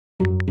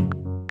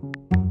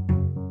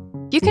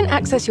You can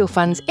access your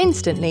funds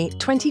instantly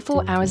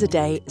 24 hours a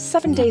day,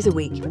 7 days a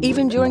week,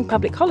 even during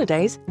public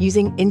holidays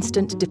using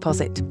Instant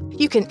Deposit.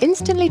 You can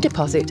instantly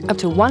deposit up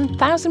to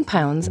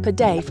 £1,000 per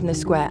day from the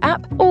Square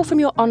app or from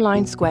your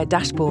online Square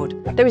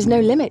dashboard. There is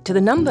no limit to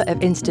the number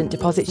of instant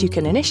deposits you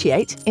can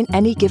initiate in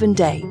any given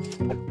day.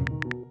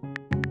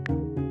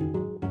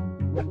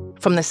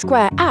 From the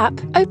Square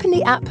app, open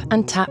the app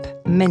and tap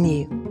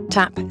Menu.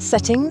 Tap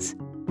Settings,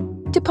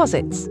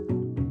 Deposits.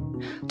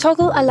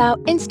 Toggle Allow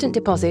Instant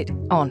Deposit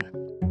on.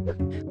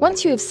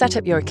 Once you have set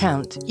up your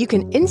account, you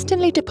can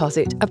instantly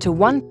deposit up to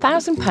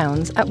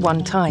 £1,000 at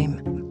one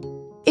time.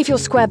 If your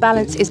Square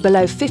balance is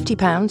below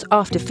 £50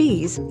 after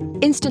fees,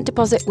 instant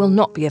deposit will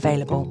not be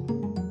available.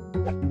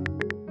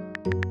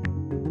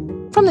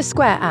 From the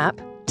Square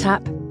app,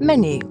 tap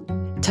Menu,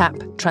 tap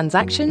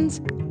Transactions,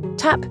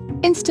 tap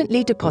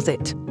Instantly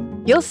Deposit.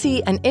 You'll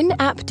see an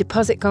in-app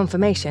deposit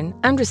confirmation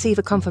and receive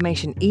a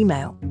confirmation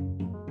email.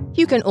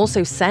 You can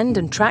also send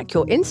and track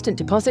your instant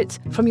deposits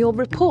from your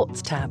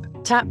Reports tab.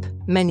 Tap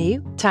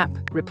Menu, tap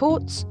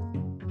Reports.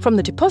 From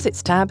the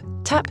Deposits tab,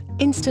 tap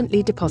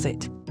Instantly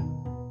Deposit.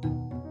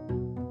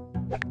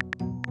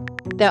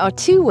 There are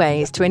two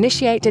ways to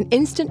initiate an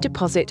instant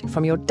deposit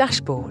from your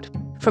dashboard.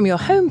 From your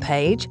home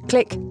page,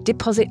 click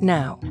Deposit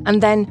Now,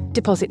 and then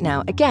Deposit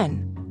Now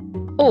again.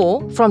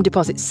 Or, from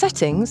Deposit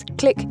Settings,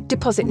 click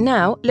Deposit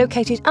Now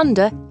located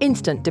under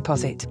Instant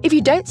Deposit. If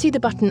you don't see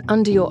the button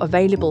under your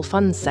Available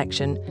Funds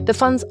section, the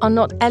funds are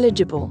not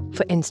eligible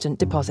for instant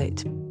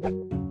deposit.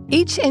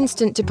 Each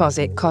instant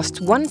deposit costs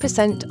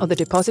 1% of the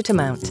deposit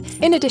amount,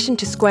 in addition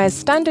to Square's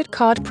standard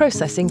card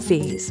processing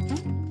fees.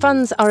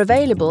 Funds are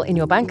available in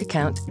your bank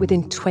account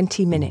within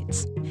 20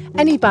 minutes.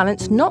 Any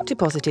balance not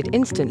deposited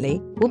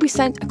instantly will be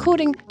sent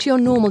according to your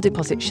normal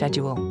deposit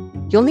schedule.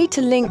 You'll need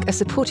to link a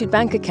supported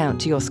bank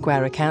account to your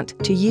Square account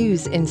to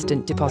use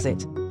Instant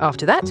Deposit.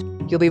 After that,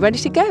 you'll be ready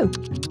to go.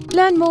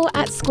 Learn more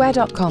at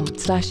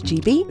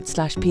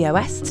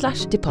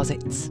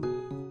square.com/gb/pos/deposits.